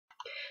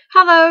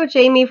Hello,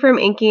 Jamie from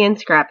Inky and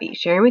Scrappy,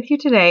 sharing with you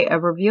today a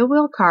reveal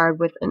wheel card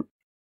with an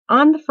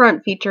on the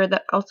front feature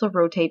that also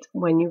rotates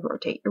when you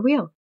rotate your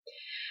wheel.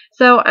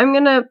 So I'm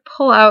going to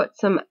pull out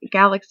some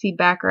galaxy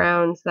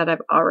backgrounds that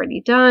I've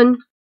already done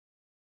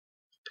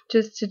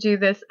just to do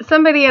this.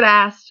 Somebody had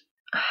asked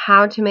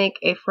how to make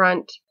a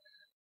front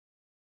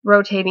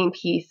rotating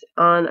piece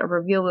on a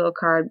reveal wheel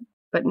card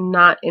but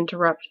not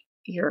interrupt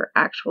your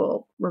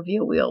actual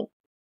reveal wheel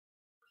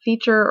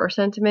feature or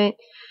sentiment.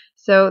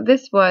 So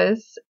this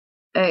was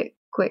a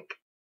quick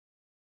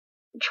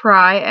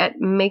try at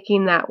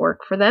making that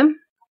work for them.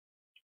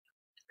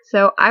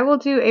 So I will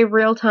do a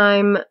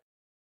real-time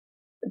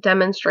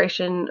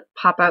demonstration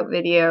pop-out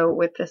video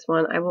with this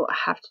one. I will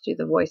have to do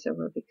the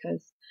voiceover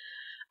because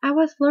I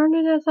was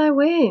learning as I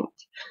went.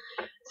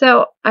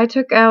 So I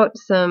took out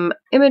some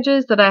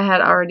images that I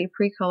had already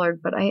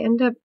pre-colored, but I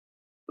ended up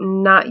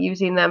not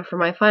using them for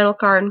my final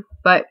card,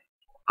 but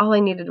all I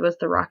needed was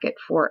the rocket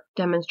for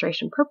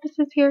demonstration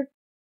purposes here.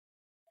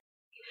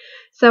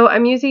 So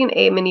I'm using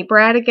a mini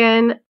brad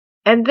again,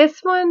 and this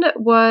one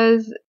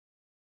was,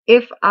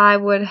 if I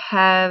would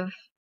have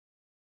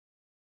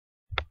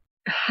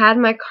had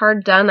my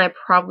card done, I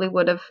probably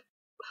would have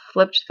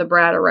flipped the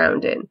brad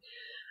around in,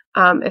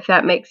 if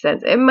that makes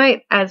sense. It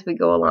might as we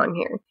go along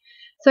here.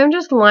 So I'm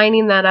just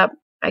lining that up.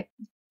 I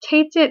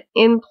taped it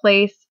in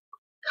place,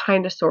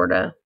 kind of, sort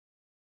of.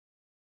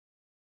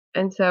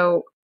 And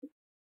so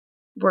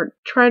we're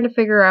trying to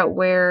figure out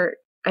where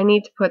I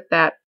need to put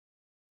that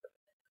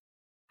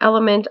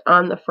element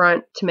on the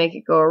front to make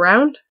it go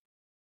around.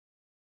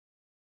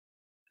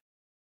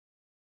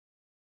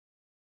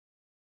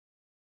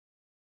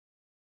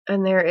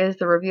 And there is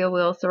the reveal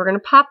wheel. So we're going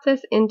to pop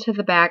this into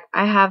the back.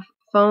 I have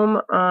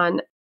foam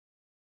on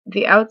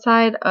the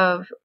outside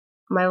of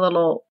my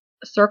little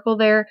circle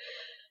there.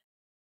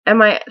 And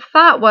my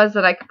thought was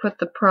that I could put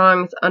the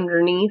prongs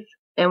underneath,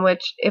 in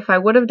which if I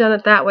would have done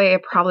it that way,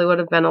 it probably would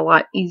have been a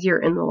lot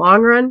easier in the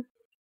long run.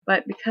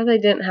 But because I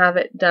didn't have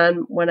it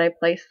done when I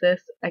placed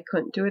this, I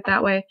couldn't do it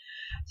that way.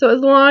 So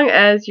as long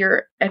as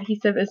your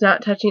adhesive is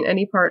not touching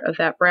any part of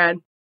that brad,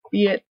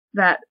 be it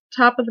that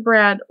top of the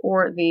brad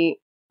or the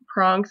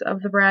prongs of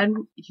the brad,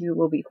 you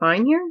will be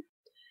fine here.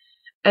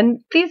 And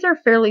these are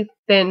fairly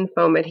thin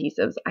foam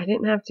adhesives. I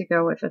didn't have to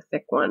go with a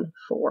thick one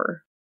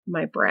for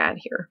my brad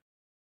here.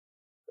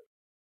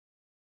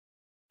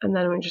 And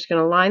then I'm just going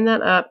to line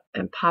that up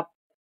and pop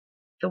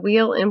the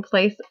wheel in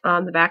place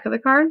on the back of the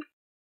card,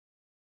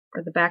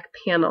 or the back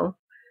panel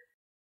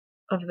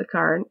of the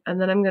card.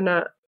 And then I'm going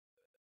to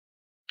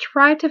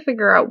try to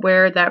figure out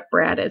where that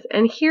brad is.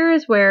 And here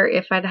is where,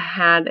 if I'd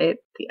had it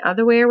the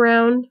other way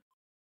around,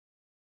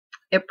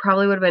 it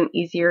probably would have been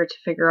easier to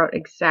figure out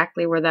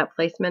exactly where that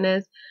placement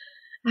is.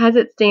 As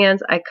it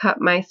stands, I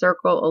cut my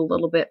circle a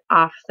little bit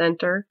off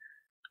center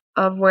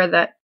of where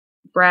that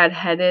brad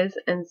head is,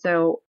 and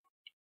so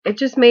it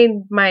just made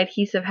my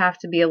adhesive have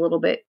to be a little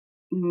bit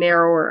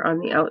narrower on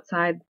the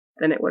outside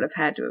than it would have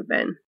had to have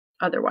been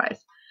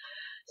otherwise.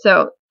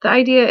 So the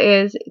idea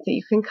is that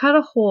you can cut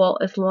a hole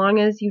as long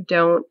as you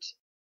don't,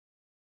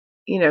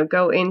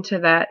 go into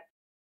that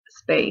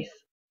space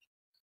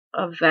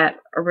of that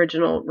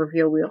original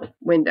reveal wheel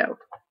window.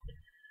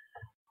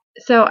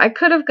 So I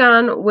could have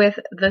gone with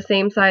the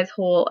same size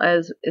hole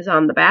as is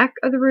on the back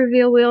of the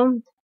reveal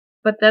wheel,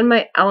 but then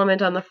my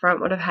element on the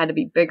front would have had to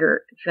be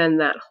bigger than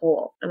that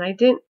hole. And I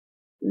didn't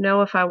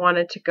know if I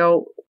wanted to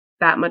go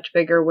that much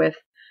bigger with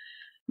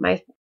my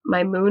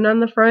moon on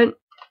the front.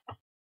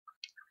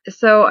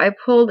 So I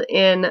pulled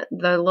in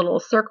the little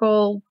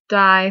circle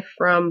die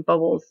from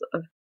Bubbles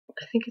of,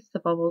 I think it's the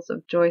Bubbles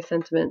of Joy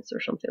Sentiments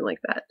or something like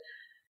that.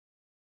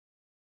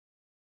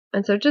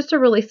 And so just a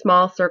really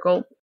small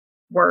circle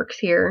works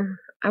here.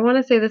 I want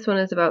to say this one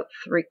is about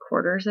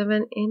 3/4 of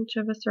an inch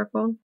of a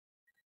circle.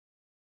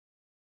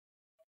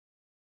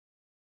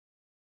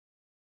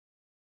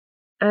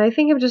 And I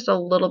think I'm just a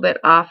little bit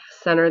off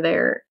center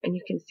there, and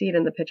you can see it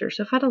in the picture.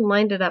 So if I'd have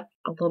lined it up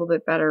a little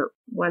bit better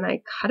when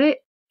I cut it,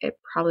 it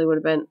probably would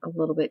have been a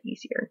little bit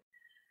easier.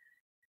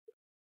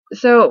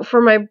 So for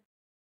my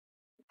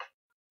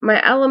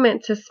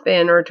element to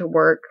spin or to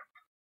work,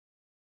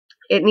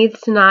 it needs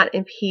to not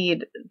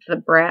impede the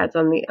brads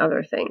on the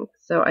other thing.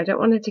 So I don't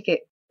want it to get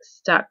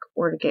stuck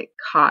or to get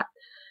caught.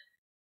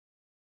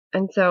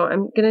 And so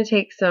I'm going to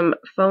take some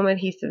foam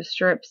adhesive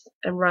strips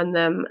and run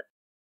them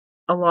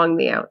along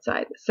the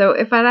outside. So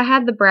if I'd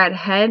had the brad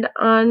head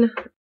on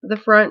the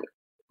front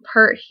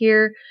part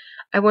here,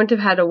 I wouldn't have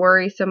had to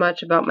worry so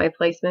much about my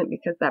placement,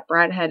 because that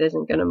brad head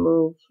isn't going to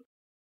move,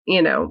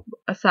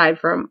 aside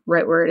from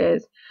right where it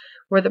is.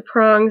 Where the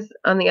prongs,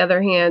 on the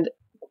other hand,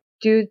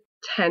 do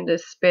tend to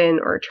spin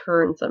or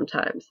turn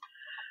sometimes.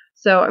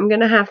 So I'm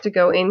going to have to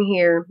go in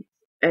here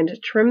and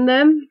trim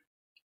them.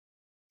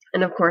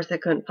 And of course I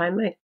couldn't find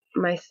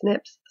my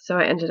snips, so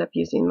I ended up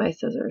using my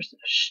scissors.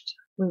 Shh,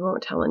 we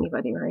won't tell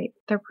anybody, right?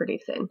 They're pretty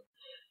thin.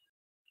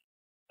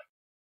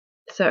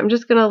 So I'm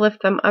just going to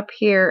lift them up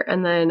here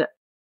and then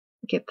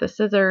get the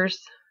scissors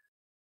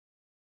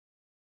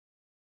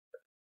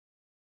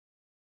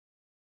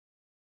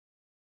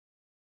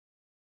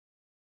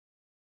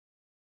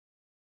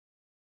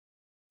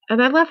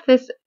And I left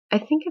this, I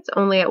think it's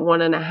only at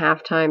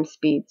 1.5 times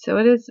speed, so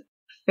it is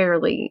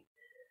fairly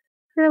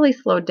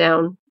slowed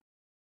down,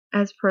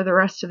 as per the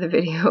rest of the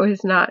video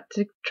is not,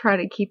 to try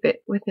to keep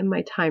it within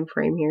my time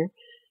frame here.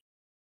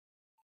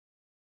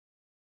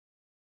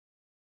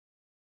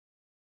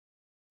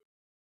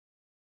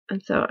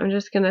 And so I'm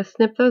just going to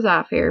snip those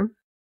off here.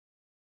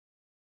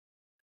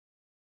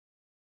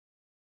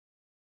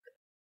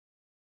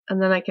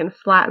 And then I can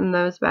flatten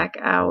those back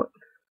out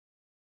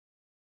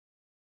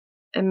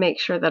and make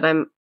sure that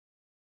I'm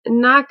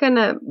not going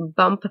to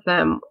bump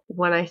them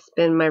when I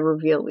spin my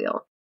reveal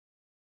wheel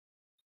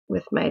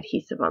with my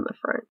adhesive on the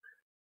front.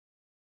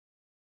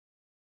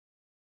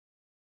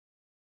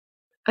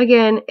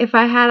 Again, if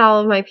I had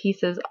all of my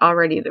pieces all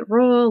ready to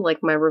roll,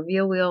 like my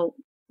reveal wheel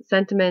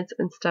sentiments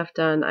and stuff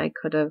done, I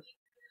could have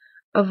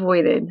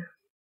avoided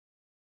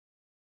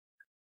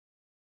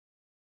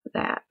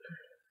that.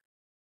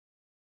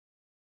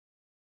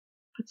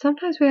 But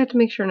sometimes we have to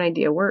make sure an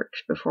idea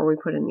works before we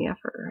put in the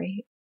effort,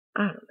 right?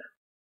 I don't know.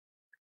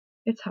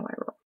 It's how I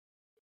roll.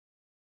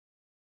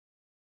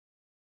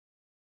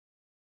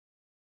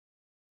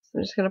 So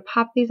I'm just going to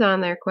pop these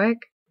on there quick.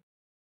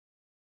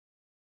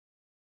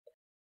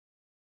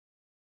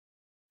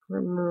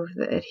 Remove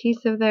the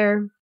adhesive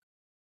there.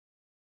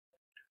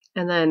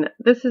 And then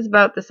this is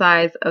about the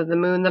size of the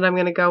moon that I'm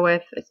going to go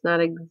with. It's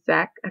not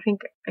exact. I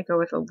think I go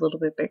with a little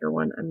bit bigger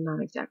one. I'm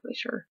not exactly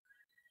sure.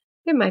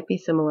 It might be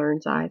similar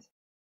in size.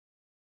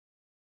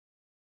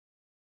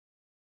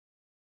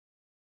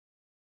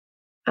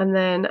 And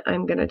then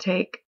I'm going to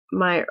take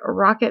my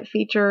rocket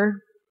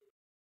feature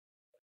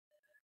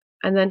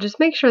and then just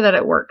make sure that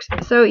it works.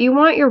 So you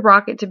want your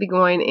rocket to be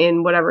going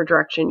in whatever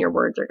direction your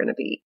words are going to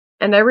be.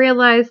 And I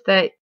realized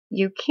that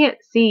you can't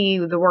see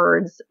the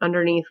words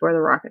underneath where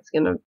the rocket's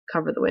going to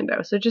cover the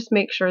window. So just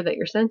make sure that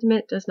your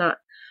sentiment does not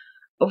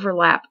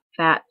overlap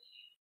that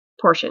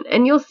portion.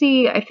 And you'll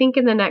see, I think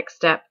in the next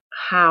step,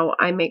 how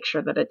I make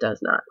sure that it does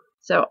not.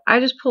 So I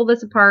just pulled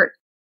this apart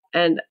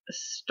and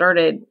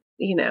started,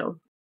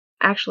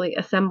 actually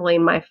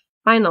assembling my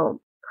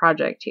final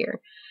project here.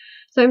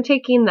 So I'm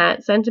taking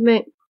that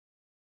sentiment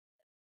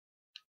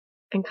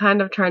and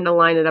kind of trying to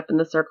line it up in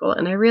the circle.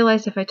 And I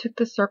realized if I took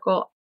the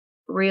circle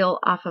reel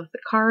off of the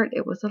card,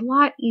 it was a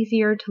lot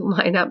easier to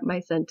line up my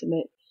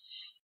sentiment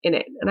in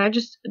it. And I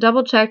just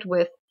double checked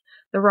with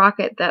the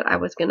rocket that I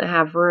was going to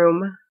have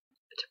room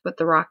to put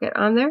the rocket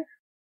on there.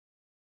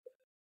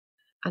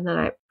 And then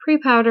I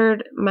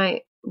pre-powdered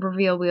my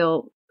reveal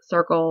wheel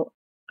circle,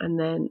 and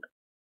then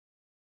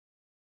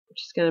I'm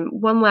just going to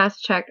one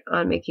last check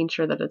on making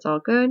sure that it's all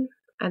good.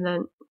 And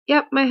then,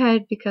 yep, my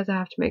head, because I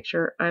have to make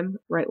sure I'm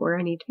right where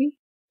I need to be.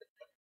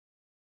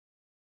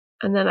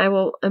 And then I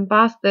will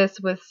emboss this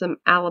with some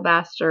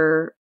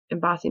Alabaster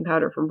embossing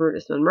powder from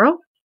Brutus Monroe.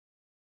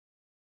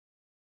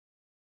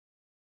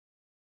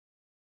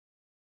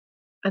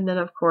 And then,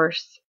 of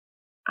course,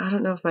 I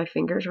don't know if my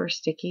fingers were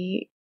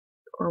sticky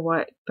or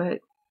what, but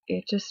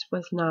it just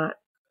was not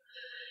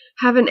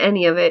having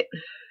any of it.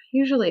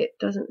 Usually it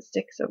doesn't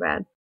stick so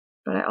bad,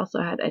 but I also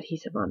had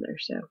adhesive on there,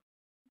 so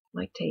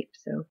like tape,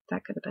 so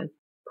that could have been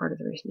part of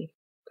the reasoning.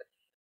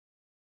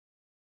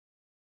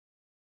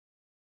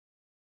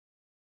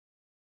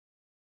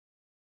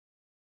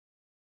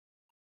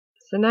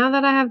 So now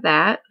that I have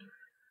that,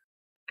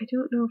 I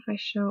don't know if I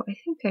show, I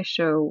think I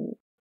show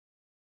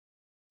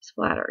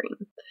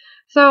splattering.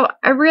 So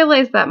I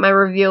realized that my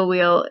reveal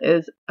wheel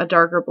is a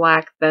darker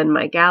black than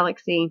my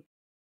galaxy.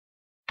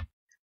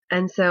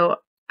 And so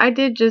I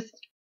did just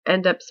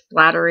end up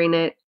splattering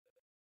it.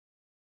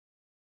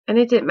 And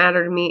it didn't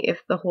matter to me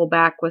if the whole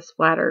back was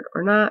splattered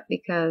or not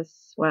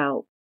because,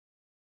 well,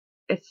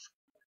 it's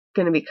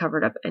going to be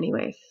covered up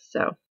anyways.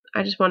 So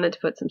I just wanted to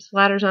put some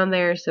splatters on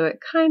there so it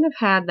kind of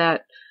had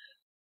that,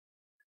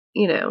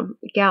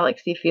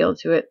 galaxy feel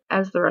to it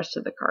as the rest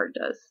of the card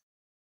does.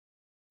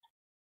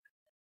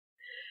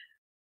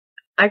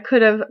 I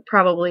could have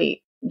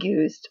probably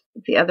used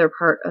the other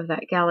part of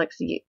that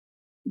galaxy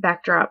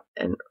backdrop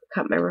and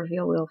cut my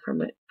reveal wheel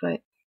from it, but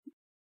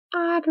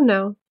I don't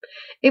know.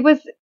 It was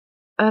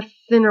a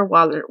thinner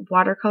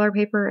watercolor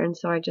paper, and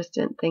so I just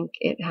didn't think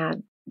it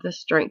had the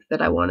strength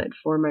that I wanted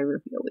for my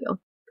reveal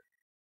wheel.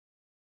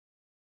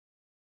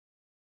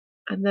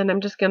 And then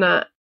I'm just going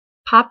to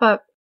pop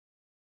up,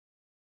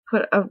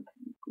 put a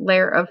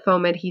layer of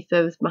foam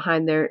adhesives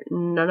behind there,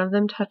 none of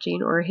them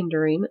touching or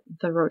hindering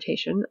the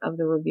rotation of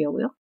the reveal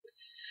wheel.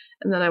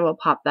 And then I will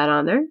pop that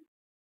on there.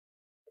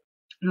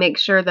 Make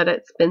sure that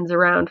it spins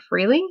around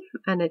freely,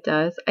 and it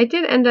does. I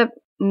did end up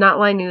not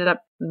lining it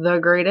up the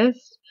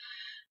greatest,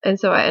 and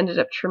so I ended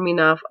up trimming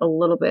off a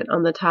little bit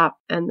on the top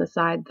and the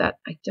side that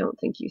I don't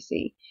think you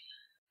see.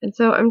 And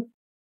so I'm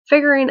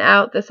figuring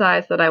out the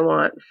size that I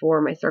want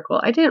for my circle.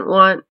 I didn't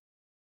want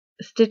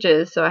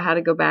stitches, so I had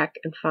to go back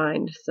and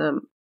find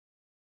some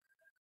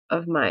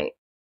of my,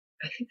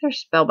 I think they're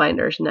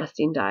Spellbinders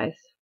nesting dies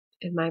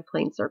in my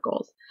plain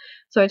circles.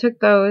 So I took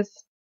those,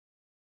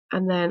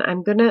 and then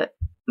I'm going to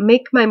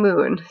make my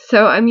moon.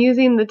 So I'm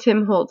using the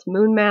Tim Holtz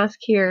moon mask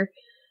here,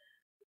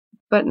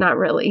 but not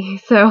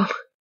really. So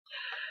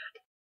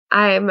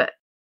I'm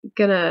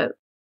gonna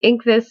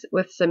ink this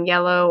with some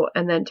yellow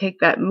and then take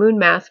that moon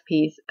mask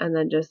piece and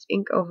then just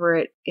ink over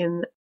it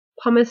in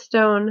pumice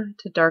stone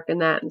to darken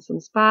that in some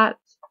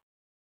spots.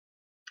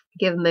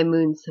 Give my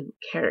moon some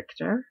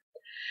character.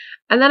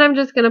 And then I'm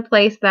just going to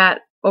place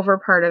that over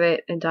part of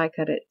it and die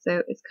cut it.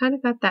 So it's kind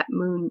of got that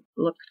moon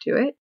look to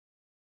it.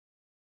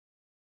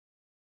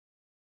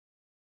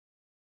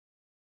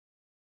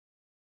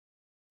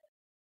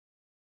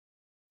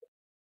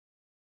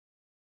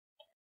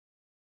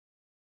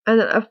 And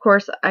then of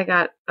course I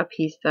got a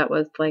piece that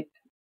was like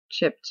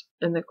chipped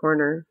in the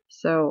corner.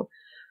 So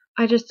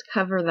I just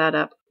cover that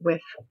up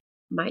with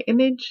my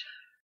image.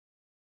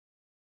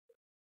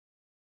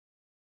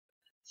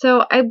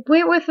 So I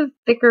went with a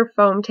thicker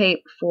foam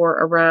tape for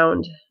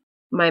around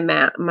my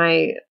mat,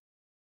 my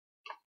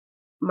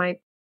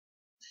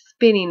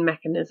spinning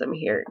mechanism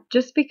here,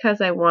 just because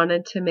I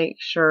wanted to make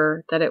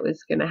sure that it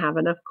was going to have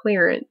enough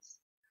clearance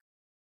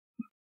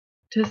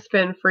to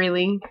spin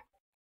freely.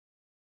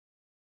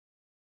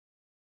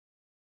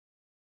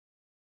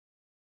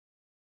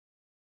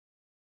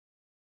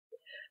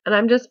 And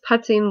I'm just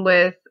putzing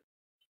with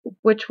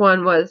which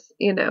one was,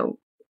 you know,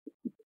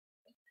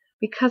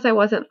 because I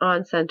wasn't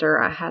on center,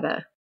 I had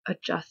to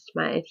adjust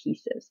my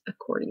adhesives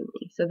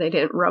accordingly so they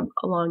didn't rub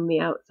along the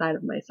outside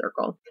of my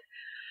circle.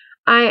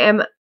 I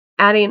am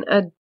adding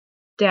a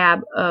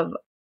dab of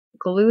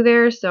glue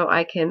there so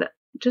I can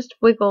just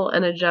wiggle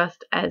and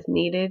adjust as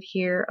needed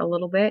here a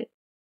little bit.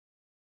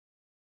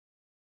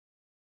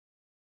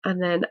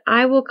 And then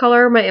I will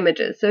color my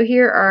images. So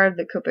here are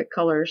the Copic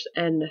colors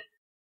and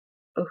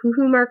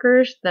Ohuhu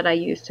markers that I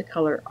used to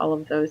color all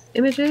of those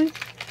images.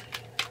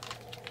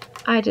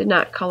 I did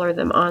not color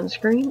them on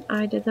screen,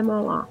 I did them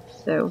all off,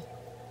 so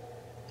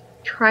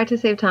try to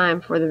save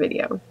time for the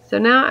video. So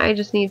now I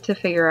just need to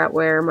figure out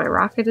where my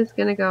rocket is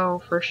going to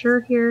go for sure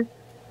here.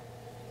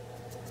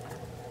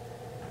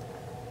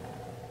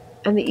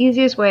 And the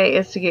easiest way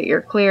is to get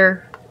your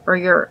clear or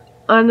your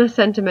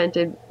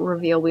unsentimented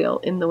reveal wheel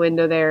in the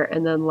window there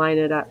and then line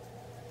it up.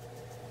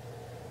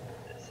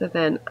 So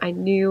then I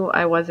knew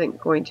I wasn't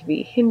going to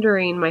be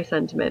hindering my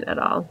sentiment at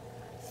all.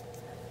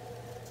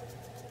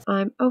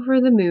 I'm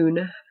over the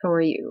moon for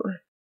you.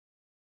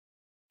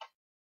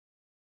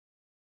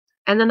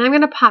 And then I'm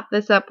going to pop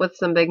this up with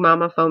some Big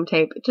Mama foam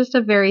tape. Just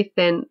a very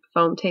thin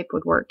foam tape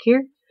would work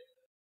here.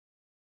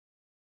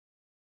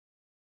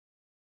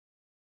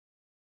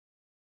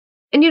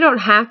 And you don't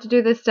have to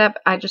do this step.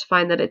 I just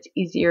find that it's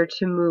easier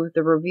to move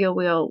the reveal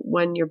wheel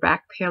when your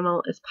back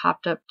panel is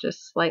popped up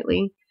just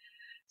slightly.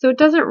 So it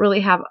doesn't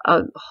really have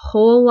a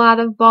whole lot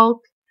of bulk.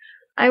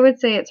 I would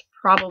say it's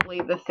probably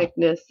the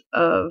thickness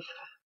of,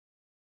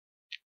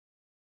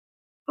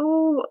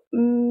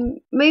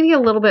 maybe a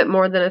little bit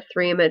more than a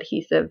 3M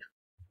adhesive,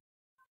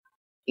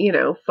 you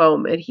know,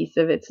 foam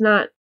adhesive. It's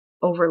not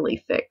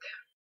overly thick.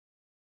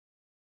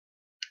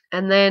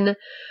 And then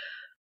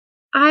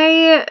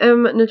I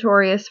am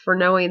notorious for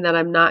knowing that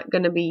I'm not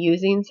going to be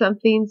using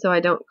something, so I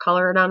don't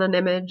color it on an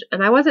image.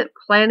 And I wasn't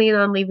planning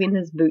on leaving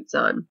his boots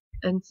on.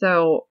 And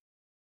so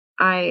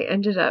I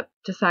ended up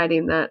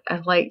deciding that I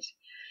liked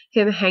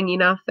him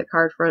hanging off the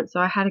card front, so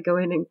I had to go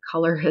in and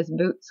color his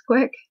boots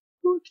quick.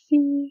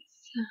 Whoopsies.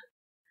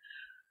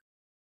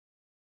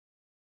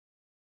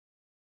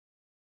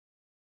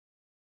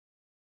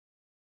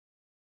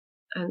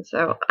 And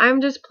so I'm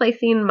just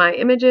placing my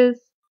images,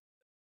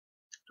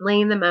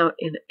 laying them out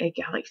in a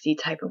galaxy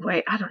type of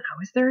way. I don't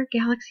know. Is there a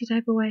galaxy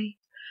type of way?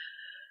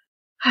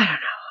 I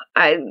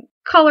don't know.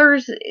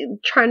 Colors,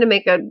 trying to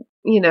make a,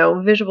 you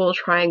know, visual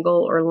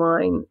triangle or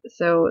line.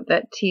 So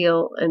that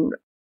teal and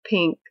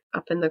pink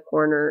up in the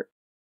corner,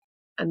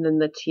 and then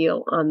the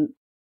teal on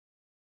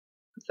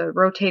the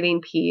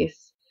rotating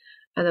piece,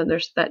 and then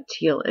there's that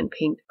teal and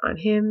pink on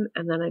him,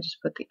 and then I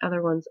just put the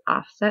other ones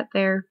offset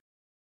there.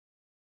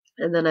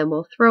 And then I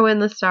will throw in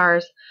the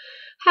stars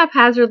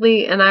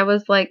haphazardly, and I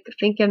was like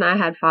thinking I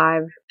had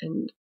 5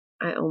 and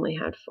I only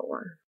had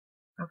 4.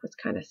 I was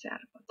kind of sad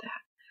about that.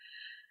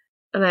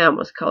 And I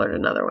almost colored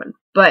another one,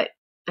 but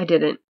I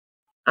didn't.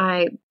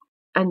 I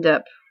end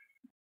up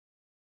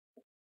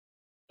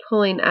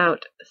pulling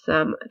out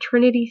some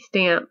Trinity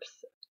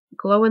stamps,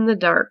 glow in the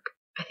dark.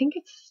 I think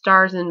it's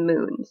stars and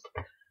moons.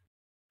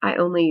 I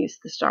only use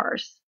the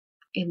stars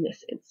in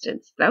this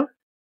instance though.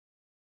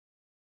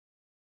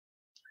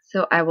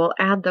 So I will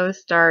add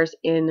those stars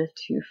in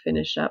to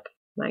finish up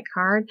my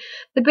card.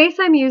 The base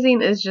I'm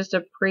using is just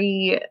a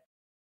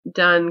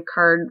pre-done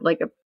card, like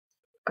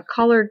a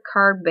colored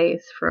card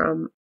base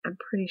from, I'm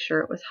pretty sure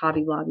it was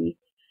Hobby Lobby,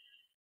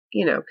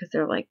 you know, because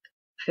they're like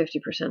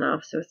 50%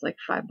 off, so it's like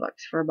 $5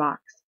 for a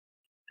box,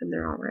 and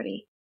they're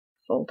already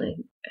folded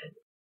and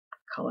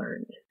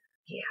colored.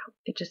 Yeah,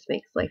 it just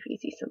makes life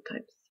easy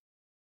sometimes.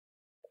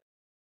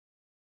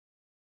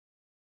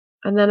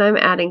 And then I'm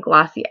adding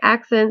glossy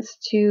accents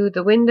to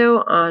the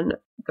window on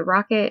the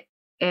rocket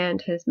and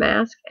his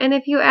mask. And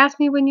if you ask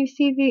me when you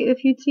see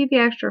if you'd see the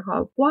extra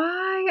haul,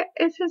 why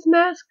is his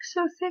mask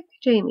so thick,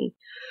 Jaime?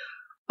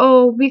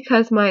 Oh,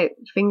 because my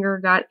finger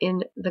got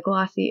in the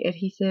glossy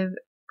adhesive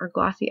or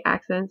glossy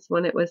accents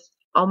when it was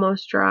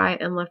almost dry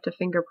and left a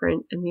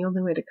fingerprint, and the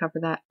only way to cover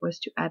that was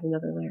to add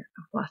another layer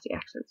of glossy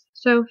accents.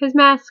 So his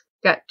mask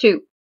got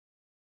 2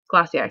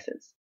 glossy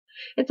accents.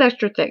 It's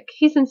extra thick.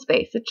 He's in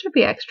space. It should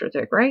be extra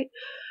thick, right?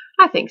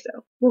 I think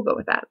so. We'll go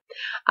with that.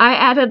 I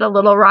added a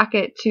little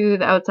rocket to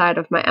the outside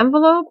of my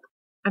envelope.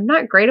 I'm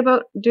not great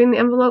about doing the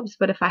envelopes,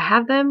 but if I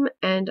have them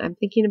and I'm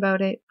thinking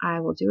about it,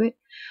 I will do it.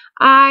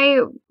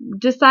 I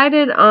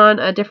decided on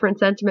a different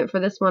sentiment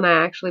for this one.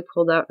 I actually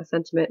pulled out a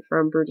sentiment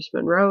from Brutus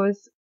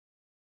Monroe's,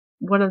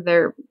 one of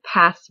their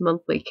past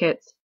monthly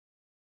kits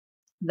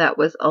that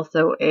was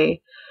also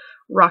a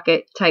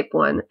rocket type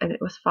one, and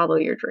it was Follow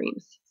Your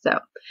Dreams. So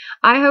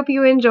I hope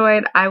you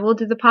enjoyed. I will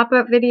do the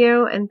pop-up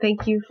video, and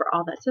thank you for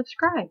all that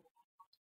subscribe.